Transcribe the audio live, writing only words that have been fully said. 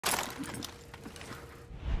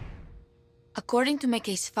According to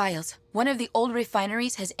McKay's files, one of the old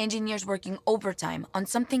refineries has engineers working overtime on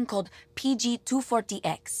something called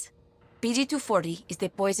PG-240X. PG-240 is the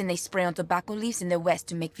poison they spray on tobacco leaves in the West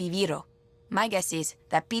to make viviro. My guess is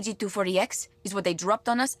that PG-240X is what they dropped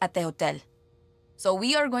on us at the hotel. So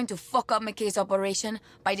we are going to fuck up McKay's operation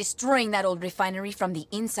by destroying that old refinery from the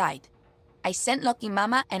inside. I sent Lucky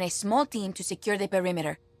Mama and a small team to secure the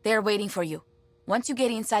perimeter. They are waiting for you. Once you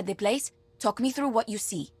get inside the place, talk me through what you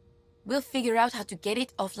see. We'll figure out how to get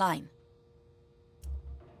it offline.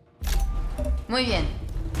 Muy bien.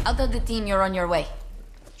 I'll tell the team you're on your way.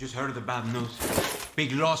 Just heard the bad news.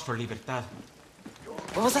 Big loss for Libertad.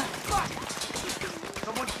 What was that?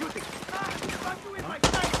 Someone shooting! Evacuate my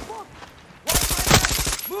side!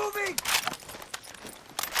 Moving!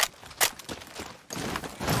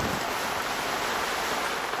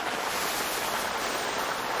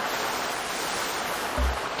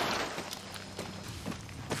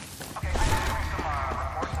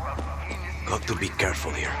 Got to be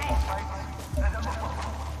careful here.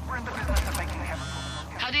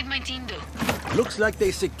 How did my team do? Looks like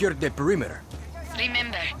they secured the perimeter.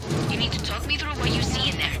 Remember, you need to talk me through what you see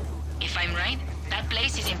in there. If I'm right, that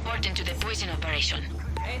place is important to the poison operation.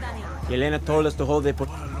 Yelena told us to hold the...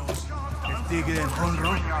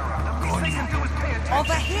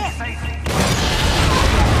 Over here!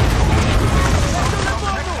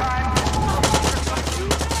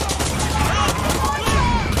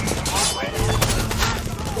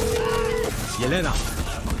 Yelena,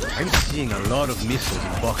 I'm seeing a lot of missiles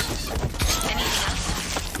in boxes. Anything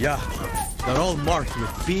else? Yeah, they're all marked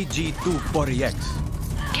with PG-240X.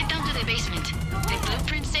 Get down to the basement. The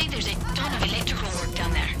blueprints say there's a ton of electrical work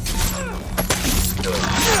down there.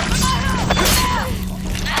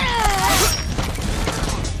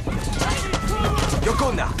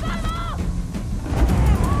 Yokona!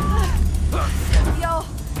 Yo,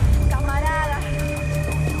 camarada.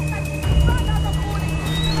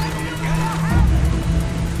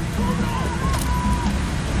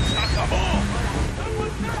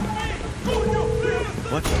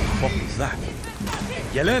 What the fuck is that?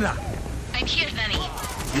 Yelena! I'm here, Danny.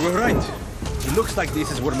 You were right. It looks like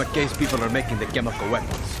this is where McKay's people are making the chemical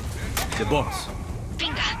weapons. The bombs.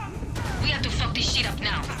 Pinga! We have to fuck this shit up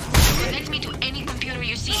now. Connect me to any computer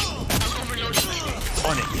you see. I'll overload it.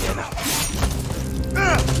 On it, Yelena.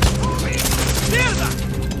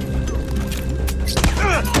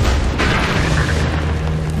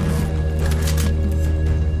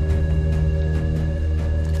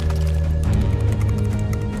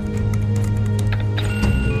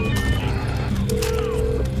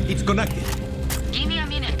 It's connected. Give me a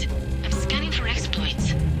minute. I'm scanning for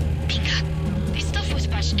exploits. Pinga, this stuff was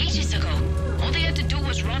patched ages ago. All they had to do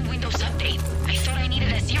was run Windows Update. I thought I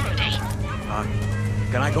needed a 0-day.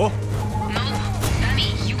 Can I go? No,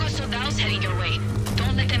 Danny, you got soldados heading your way.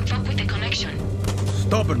 Don't let them fuck with the connection.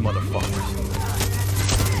 Stubborn motherfuckers.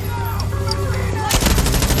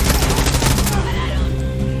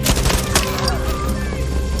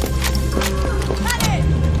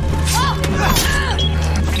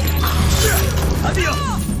 Adios!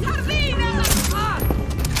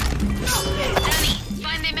 Danny,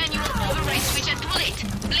 find the manual override switch and pull it.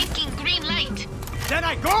 Blinking green light. Then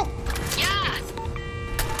I go? Yeah!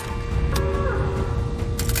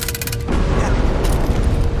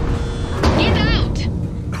 Get out!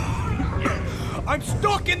 I'm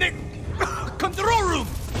stuck in the control room!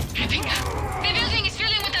 Pinga, the building is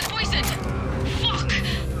filling with that poison. Fuck!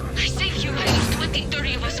 I saved you at least 20,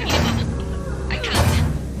 30 of us minimum. I can't.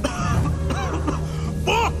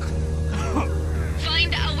 Fuck!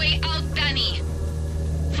 Find a way out, Danny.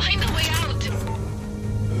 Find a way out.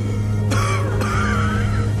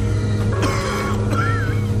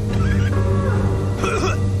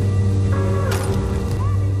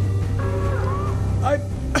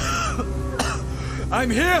 I'm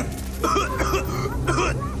here!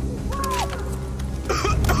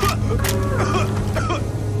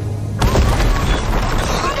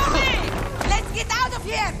 Let's get out of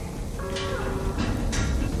here!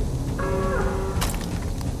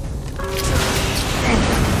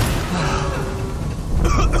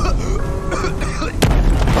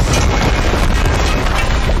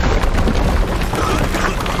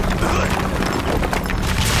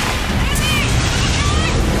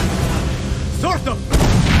 Sort of!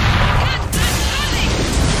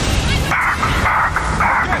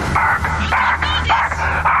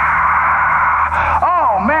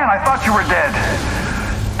 Oh man, I thought you were dead.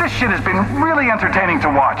 This shit has been really entertaining to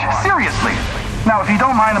watch. Seriously. Now, if you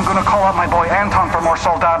don't mind, I'm gonna call out my boy Anton for more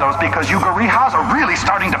soldados because you Garijas are really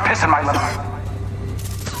starting to piss in my lip.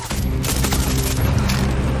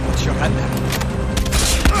 What's your hand there?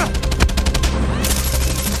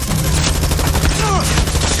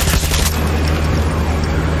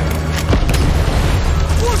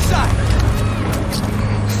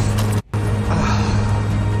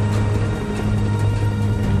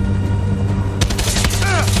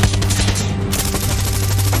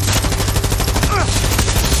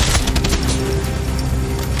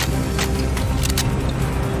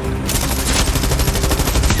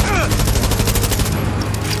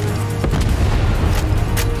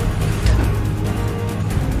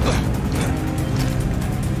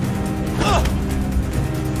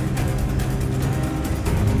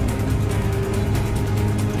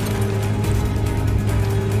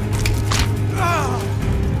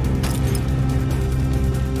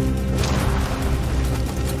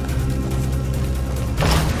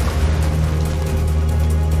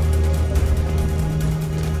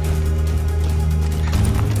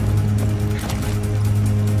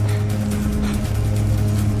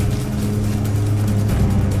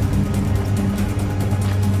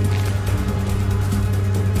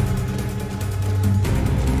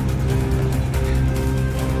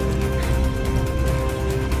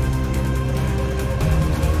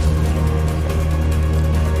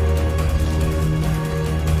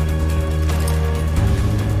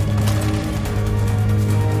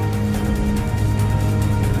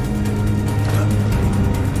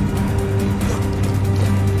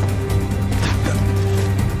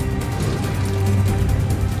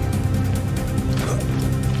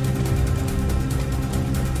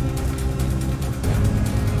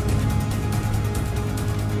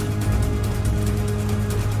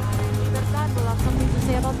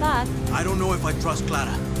 about that. I don't know if I trust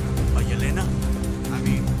Clara. But Yelena? I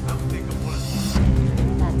mean, I'll take a bullet.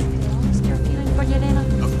 That's still your feeling for Yelena?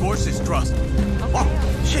 Of course it's trust. Okay. Oh,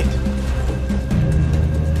 shit!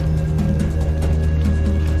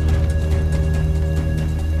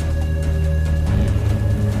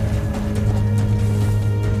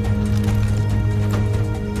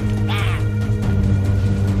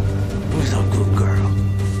 Who's a good girl?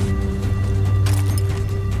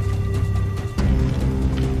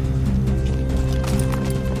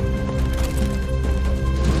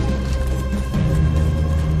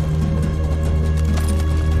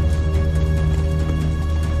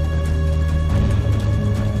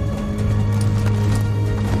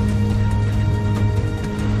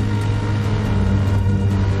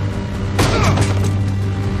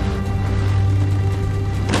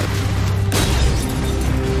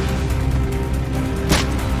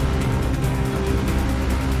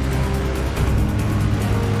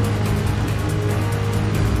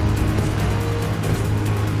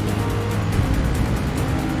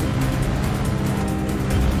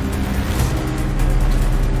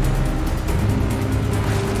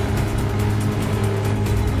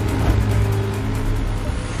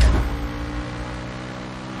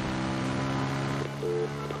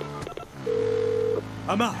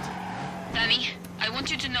 I'm out. Danny, I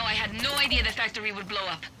want you to know I had no idea the factory would blow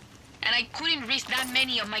up. And I couldn't risk that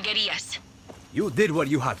many of my guerrillas. You did what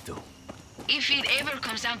you had to. If it ever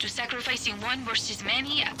comes down to sacrificing one versus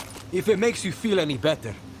many... If it makes you feel any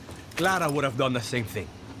better, Clara would have done the same thing.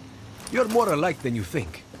 You're more alike than you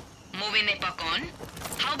think. Moving it back on?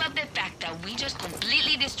 How about the fact that we just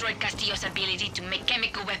completely destroyed Castillo's ability to make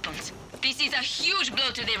chemical weapons? This is a huge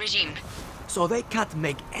blow to the regime. So they can't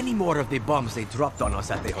make any more of the bombs they dropped on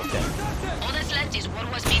us at the hotel. All that's left is what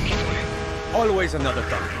was made before. Always another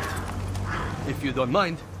target. If you don't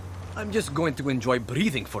mind, I'm just going to enjoy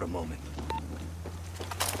breathing for a moment.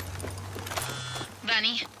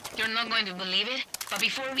 Danny, you're not going to believe it, but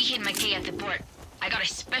before we hit McKay at the port, I got a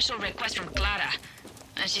special request from Clara.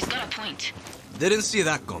 And she's got a point. Didn't see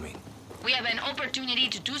that coming. We have an opportunity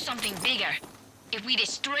to do something bigger. If we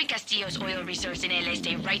destroy Castillo's oil reserves in El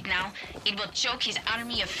Este right now, it will choke his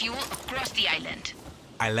army of fuel across the island.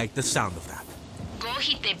 I like the sound of that. Go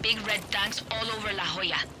hit the big red tanks all over La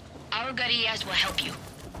Jolla. Our guerrillas will help you.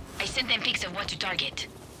 I sent them pics of what to target.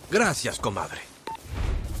 Gracias, comadre.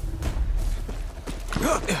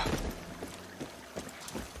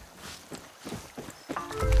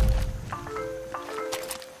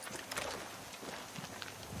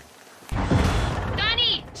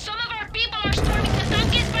 Danny! Some of our people are storming the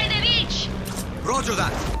tanques by the beach! Roger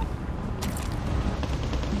that.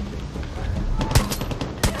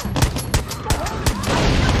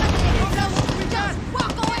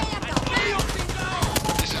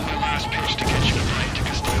 This is my last pitch to get you to buy into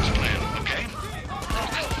Castillo's plan, okay?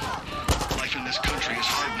 Look, life in this country is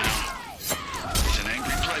hard now. It's an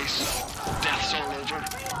angry place. Death's all over.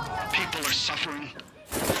 People are suffering.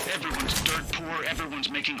 Everyone's dirt poor. Everyone's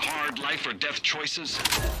making hard life or death choices.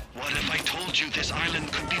 What if I told you this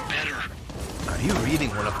island could be better? Are you reading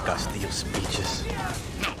one of Castillo's speeches?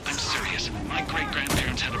 No, I'm serious. My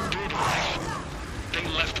great-grandparents had a brutal life. They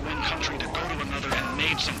left one country to go to another and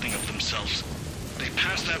made something of themselves. They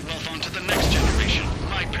passed that wealth on to the next generation.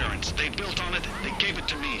 My parents, they built on it, they gave it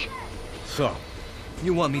to me. So,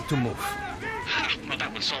 you want me to move? Well,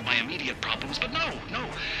 that would solve my immediate problems, but no.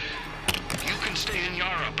 You can stay in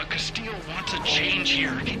Yara, but Castillo wants a change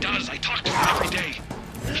here. He does. I talk to him every day.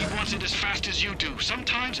 He wants it as fast as you do.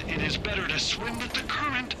 Sometimes it is better to swim with the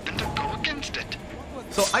current than to go against it.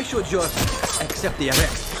 So I should just accept the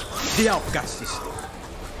arrest, the outcasts,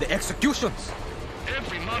 the executions.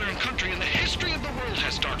 Every modern country in the history of the world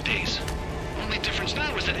has dark days. Only difference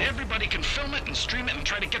now is that everybody can film it and stream it and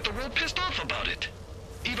try to get the world pissed off about it.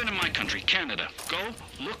 Even in my country, Canada, go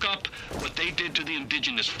look up what they did to the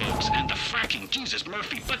indigenous folks and the fracking, Jesus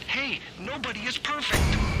Murphy. But hey, nobody is perfect.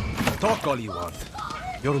 Talk all you want.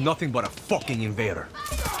 You're nothing but a fucking invader.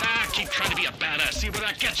 Keep trying to be a badass. See where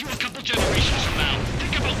that gets you a couple generations from now.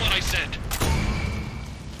 Think about what I said.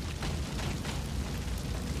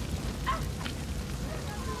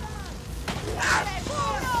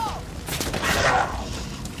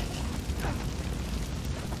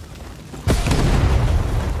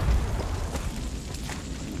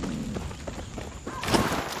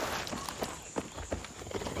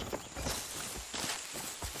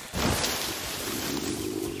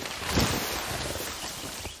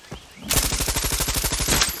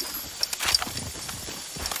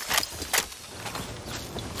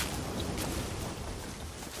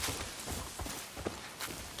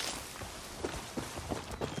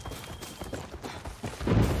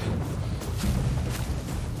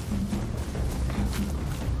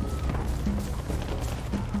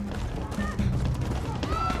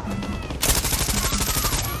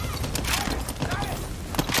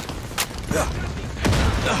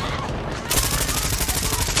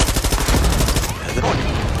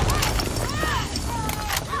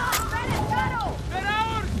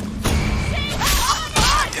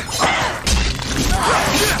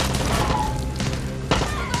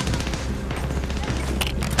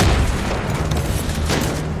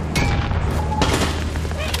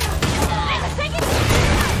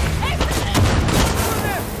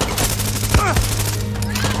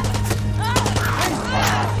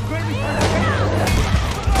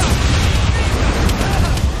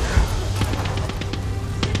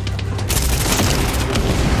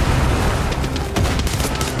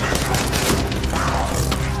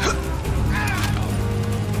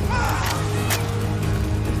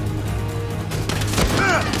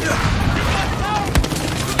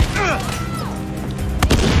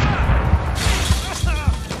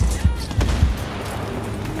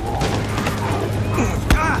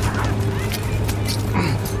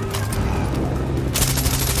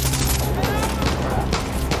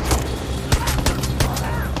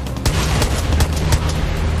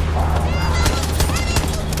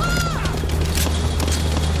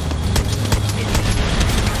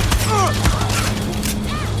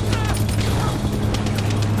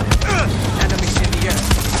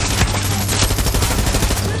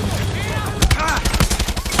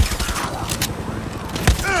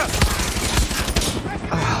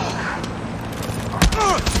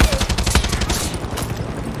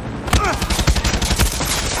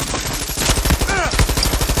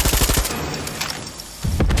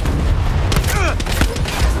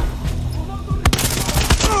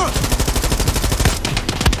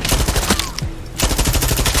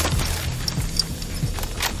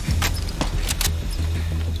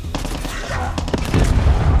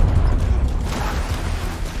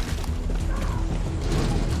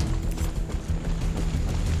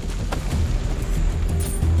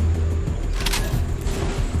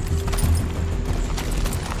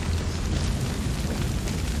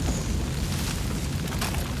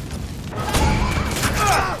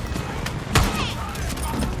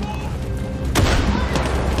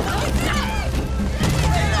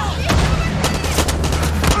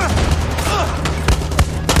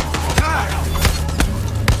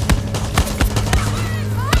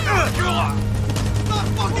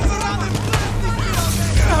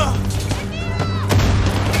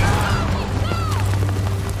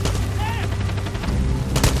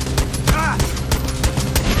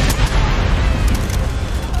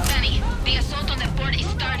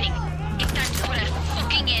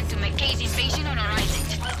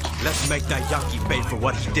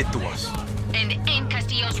 did to us. And end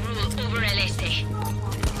Castillo's rule over El Este.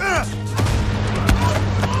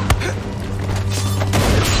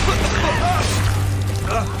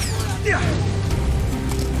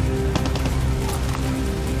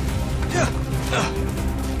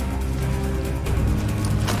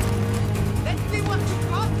 Let's see what you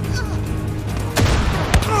got.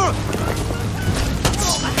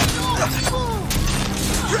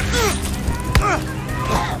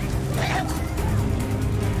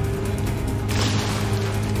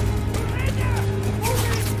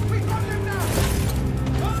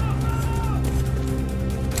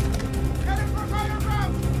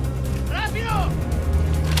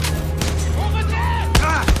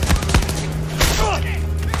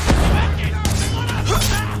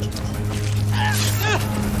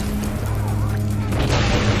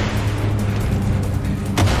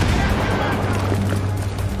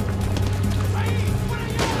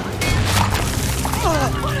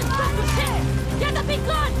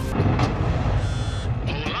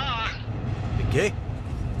 Okay?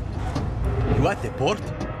 You at the port?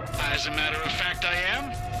 As a matter of fact, I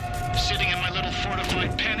am. Sitting in my little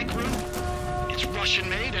fortified panic room. It's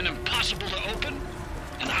Russian-made and impossible to open.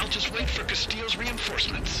 And I'll just wait for Castillo's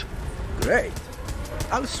reinforcements. Great.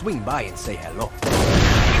 I'll swing by and say hello.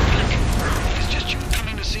 If it's just you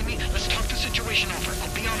coming to see me, let's talk the situation over.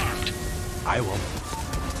 I'll be unarmed. I won't.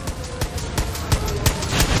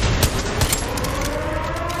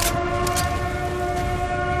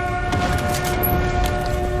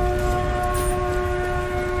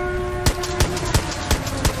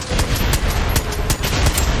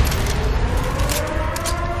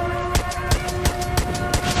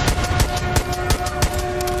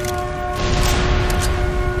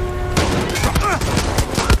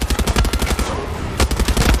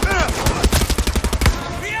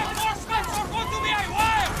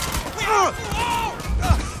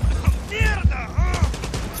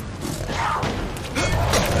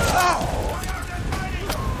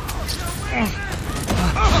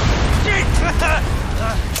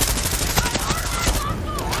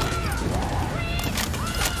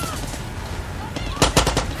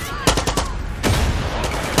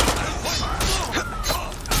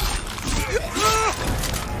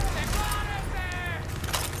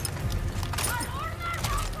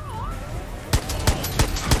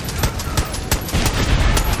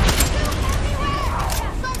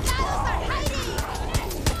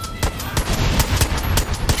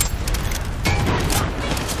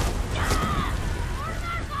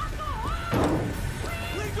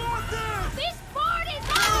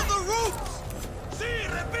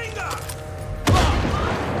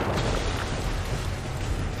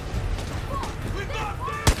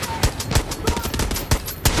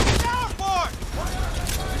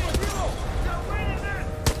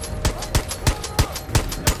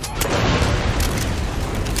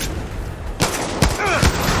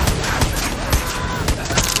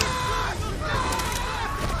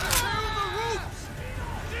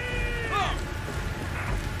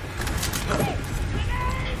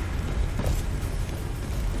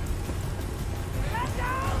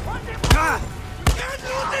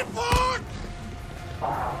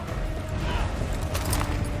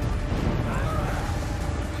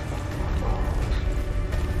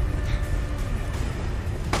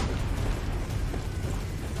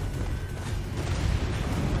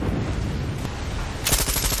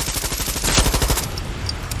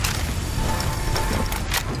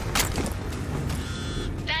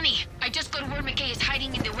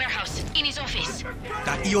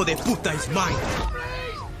 That hijo de puta is mine!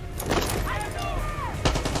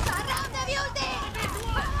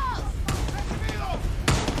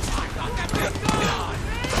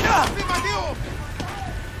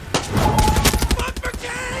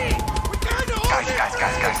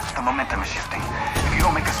 Guys, the momentum is shifting. If you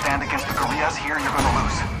don't make a stand against the guerrillas here, you're gonna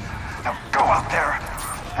lose. Now go out there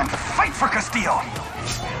and fight for Castillo!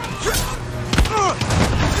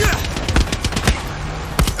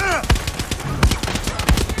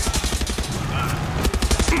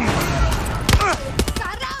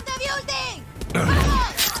 Surround the building!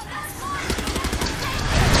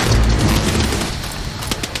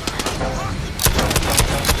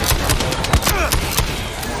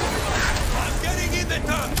 I'm getting in the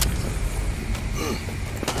tunnel!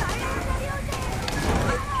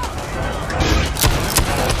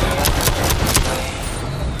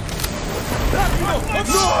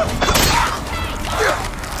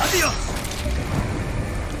 Adios!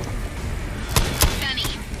 Danny,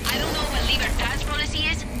 I don't know what Libertad's policy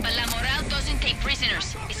is, but La Moral doesn't take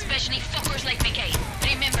prisoners, especially fuckers like McKay.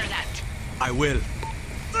 Remember that. I will.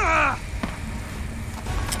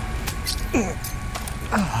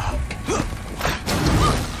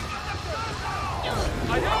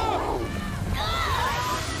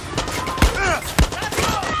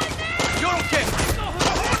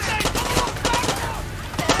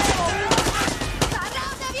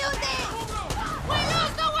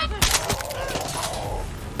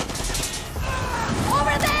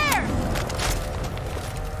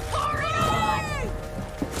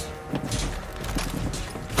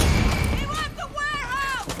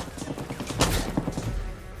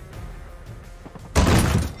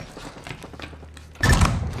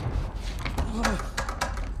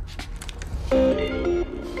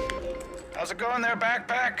 in their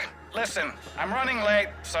backpack? Listen, I'm running late,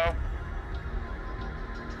 so...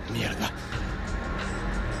 Mierda.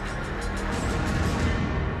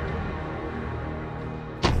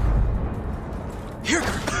 Here!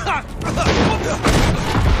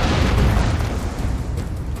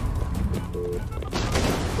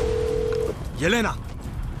 Yelena!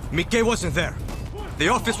 Mickey wasn't there. The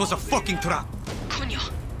office was a fucking trap.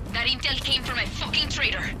 Coño, that intel came from a fucking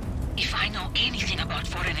traitor. If I know anything about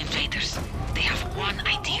foreign invaders, they have one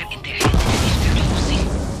idea in their head. If they're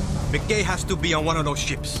losing. Mickey has to be on one of those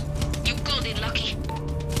ships. You called it, Lucky.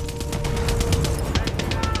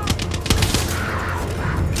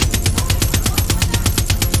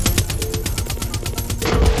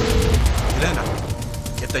 Yelena,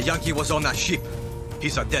 if the Yankee was on that ship,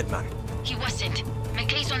 he's a dead man. He wasn't.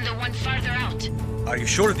 McKay's on the one farther out. Are you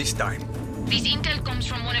sure this time? This intel comes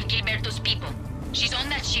from one of Gilberto's people. She's on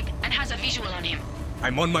that ship and has a visual on him.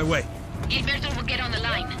 I'm on my way. Gilberto will get on the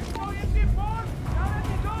line.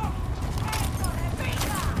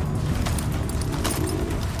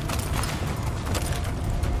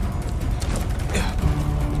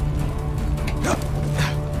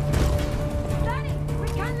 Danny, we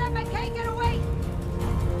can't let McKay get away!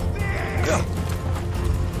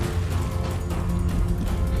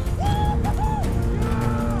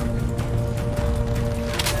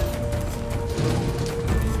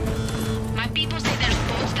 My people say there's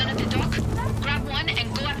boats down at the dock. Grab one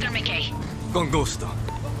and go after McKay. Con gusto.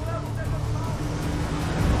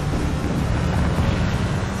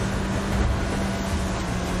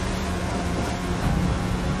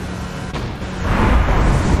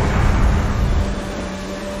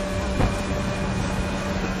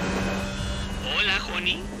 Hola,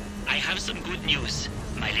 honey. I have some good news.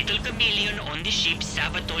 My little chameleon on the ship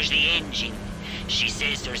sabotaged the engine. She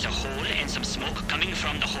says there's a hole and some smoke coming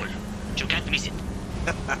from the hole. You can't miss it.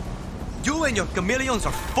 You and your chameleons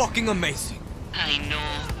are fucking amazing. I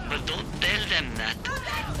know, but don't tell them that,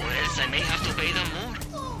 or else I may have to pay them more.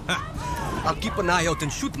 I'll keep an eye out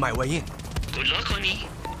and shoot my way in. Good luck, honey.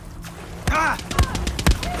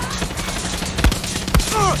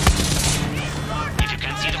 If you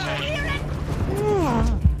can't see the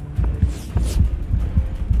hole,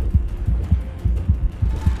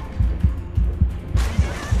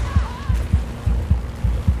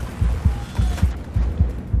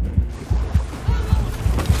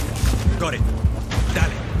 Got it.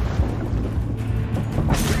 Dale.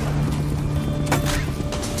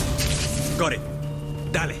 Got it.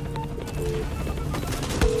 Dale.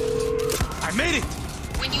 I made it!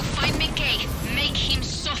 When you find McKay, make him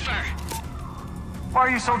suffer. Why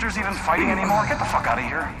are you soldiers even fighting anymore? Get the fuck out of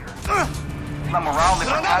here. La morale,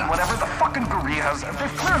 libertad, whatever, the fucking guerrillas,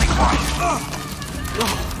 they've clearly won.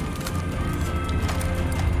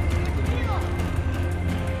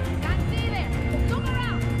 Can't see them! Look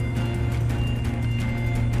around!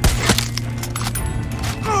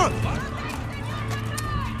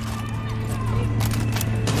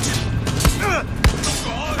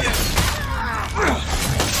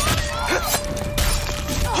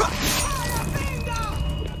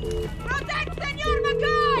 Protect Senor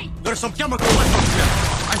McKay! There's some chemical weapons here.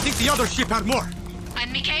 I think the other ship had more.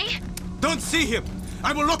 And McKay? Don't see him.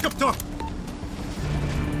 I will look up top.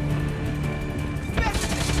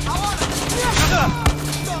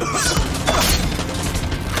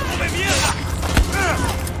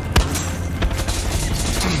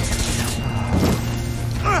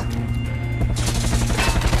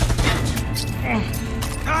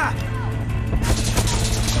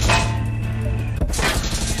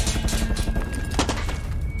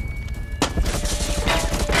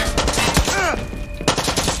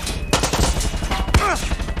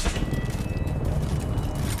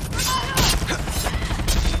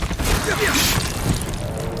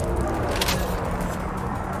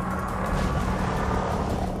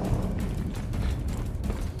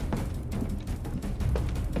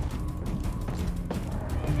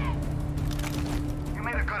 You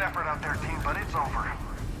made a good effort out there, team, but it's over.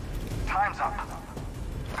 Time's up.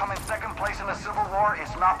 Coming second place in the Civil War is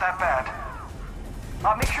not that bad.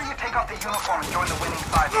 Make sure you take off the uniform and join the winning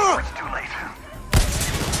side before it's too late.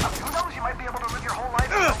 Who knows, you might be able to live your whole life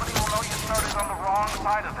and nobody will know you started on the wrong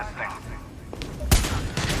side of this thing.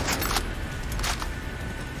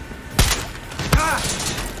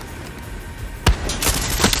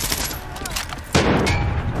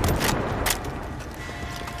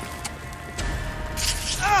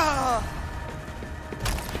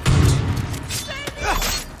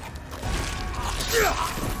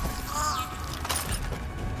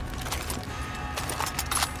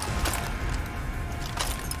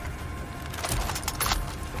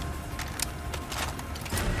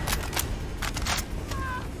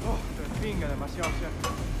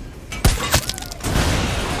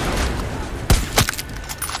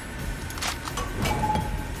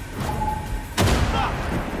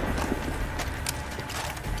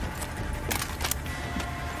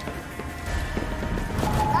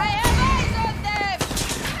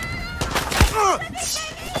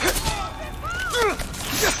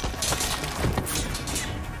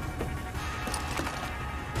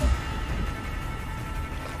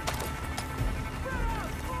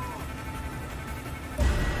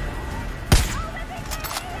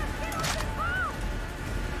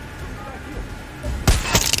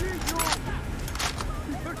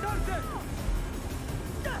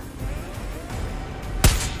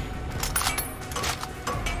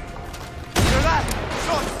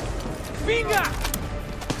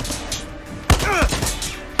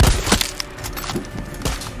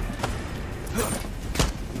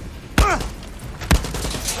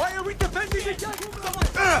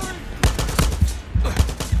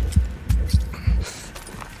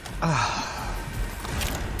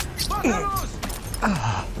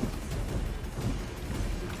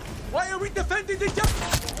 Why are we defending the jump?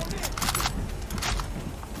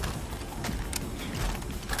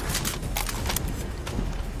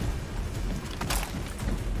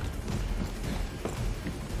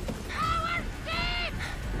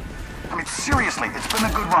 I mean, seriously, it's been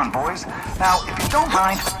a good run, boys. Now, if you don't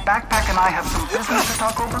mind, Backpack and I have some business to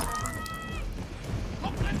talk over.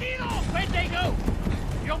 Where'd they go?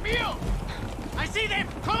 Dios mío! I see them!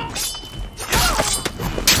 Come on!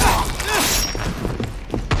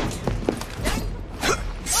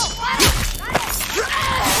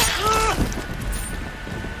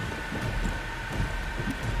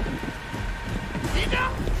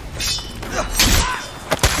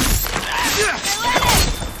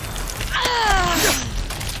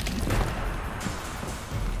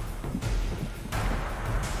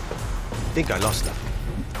 I think I lost them.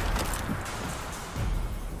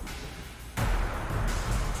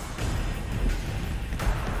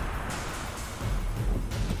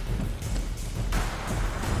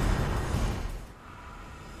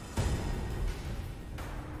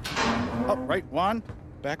 Oh, right, Juan.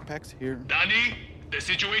 Backpack's here. Danny, the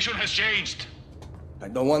situation has changed. I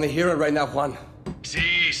don't want to hear it right now, Juan. See,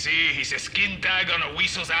 he's a skin tag on a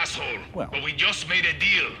weasel's asshole. Well. But we just made a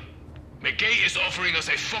deal. McKay is offering us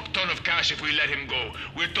a fuck ton of cash if we let him go.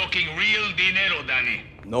 We're talking real dinero, Danny.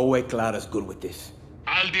 No way Clara's good with this.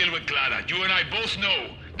 I'll deal with Clara. You and I both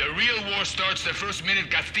know the real war starts the first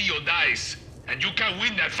minute Castillo dies. And you can't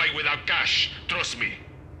win that fight without cash. Trust me.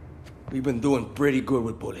 We've been doing pretty good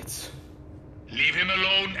with bullets. Leave him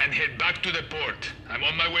alone and head back to the port. I'm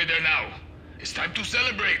on my way there now. It's time to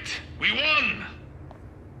celebrate. We won!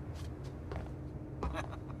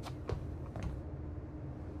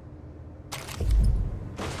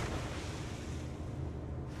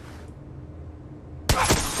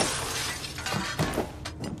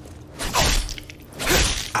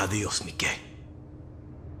 Adios, Mickey.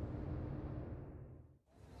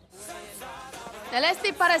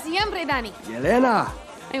 Celeste para siempre, Danny. Yelena!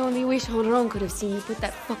 I only wish Honron could have seen you put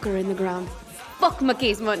that fucker in the ground. Fuck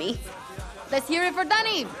McKay's money. Let's hear it for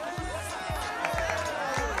Danny.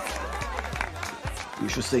 You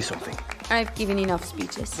should say something. I've given enough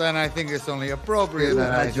speeches. Then I think it's only appropriate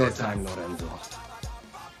that I your say time, Lorenzo.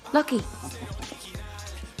 Lucky.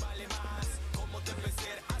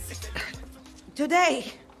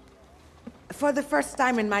 Today, for the first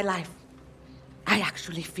time in my life, I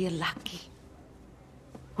actually feel lucky.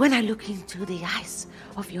 When I look into the eyes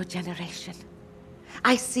of your generation,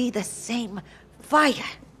 I see the same fire,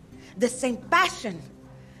 the same passion,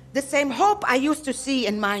 the same hope I used to see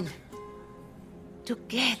in mine.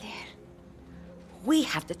 Together, we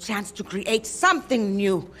have the chance to create something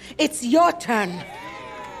new. It's your turn.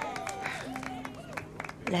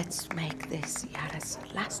 Let's make this Yara's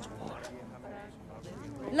last war.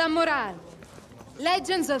 La Moral.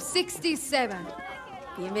 Legends of 67.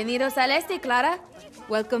 Bienvenidos al este, Clara.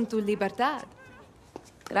 Welcome to Libertad.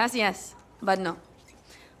 Gracias, but no.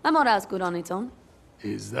 La Moral's good on its own.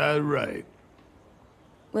 Is that right?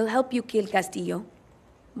 We'll help you kill Castillo,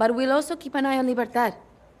 but we'll also keep an eye on Libertad.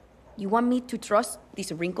 You want me to trust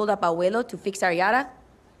this wrinkled-up abuelo to fix our Yara?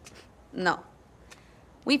 No.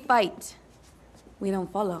 We fight. We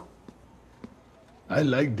don't follow. I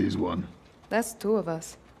like this one. That's two of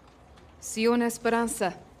us. Si una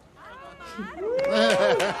esperanza.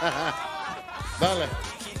 Dale.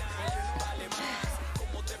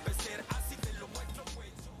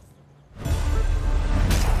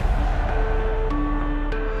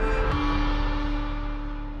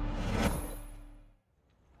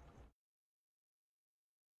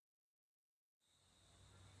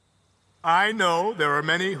 I know there are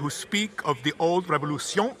many who speak of the old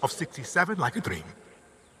Revolution of 67 like a dream.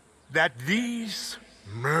 That these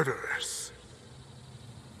murderers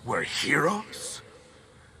were heroes.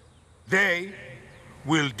 They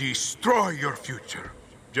will destroy your future,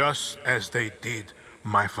 just as they did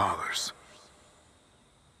my father's.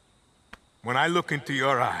 When I look into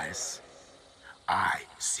your eyes, I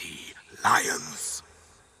see lions.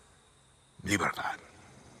 Libertad.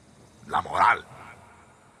 La Moral.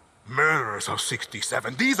 Murderers of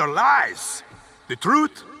 67. These are lies. The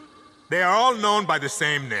truth? They are all known by the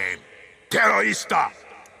same name. Terrorista.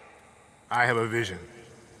 I have a vision.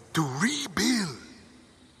 To rebuild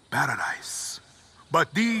paradise.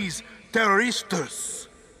 But these terroristas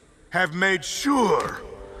have made sure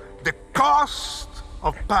the cost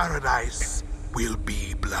of paradise will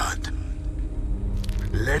be blood.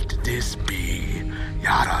 Let this be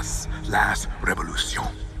Yara's last revolution.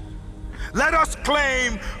 Let us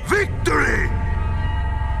claim victory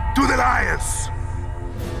to the lions!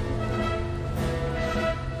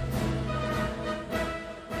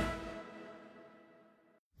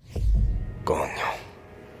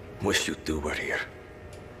 wish you two were here.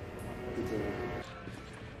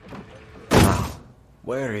 Now,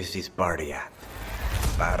 where is this party at?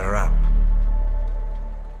 Batter up.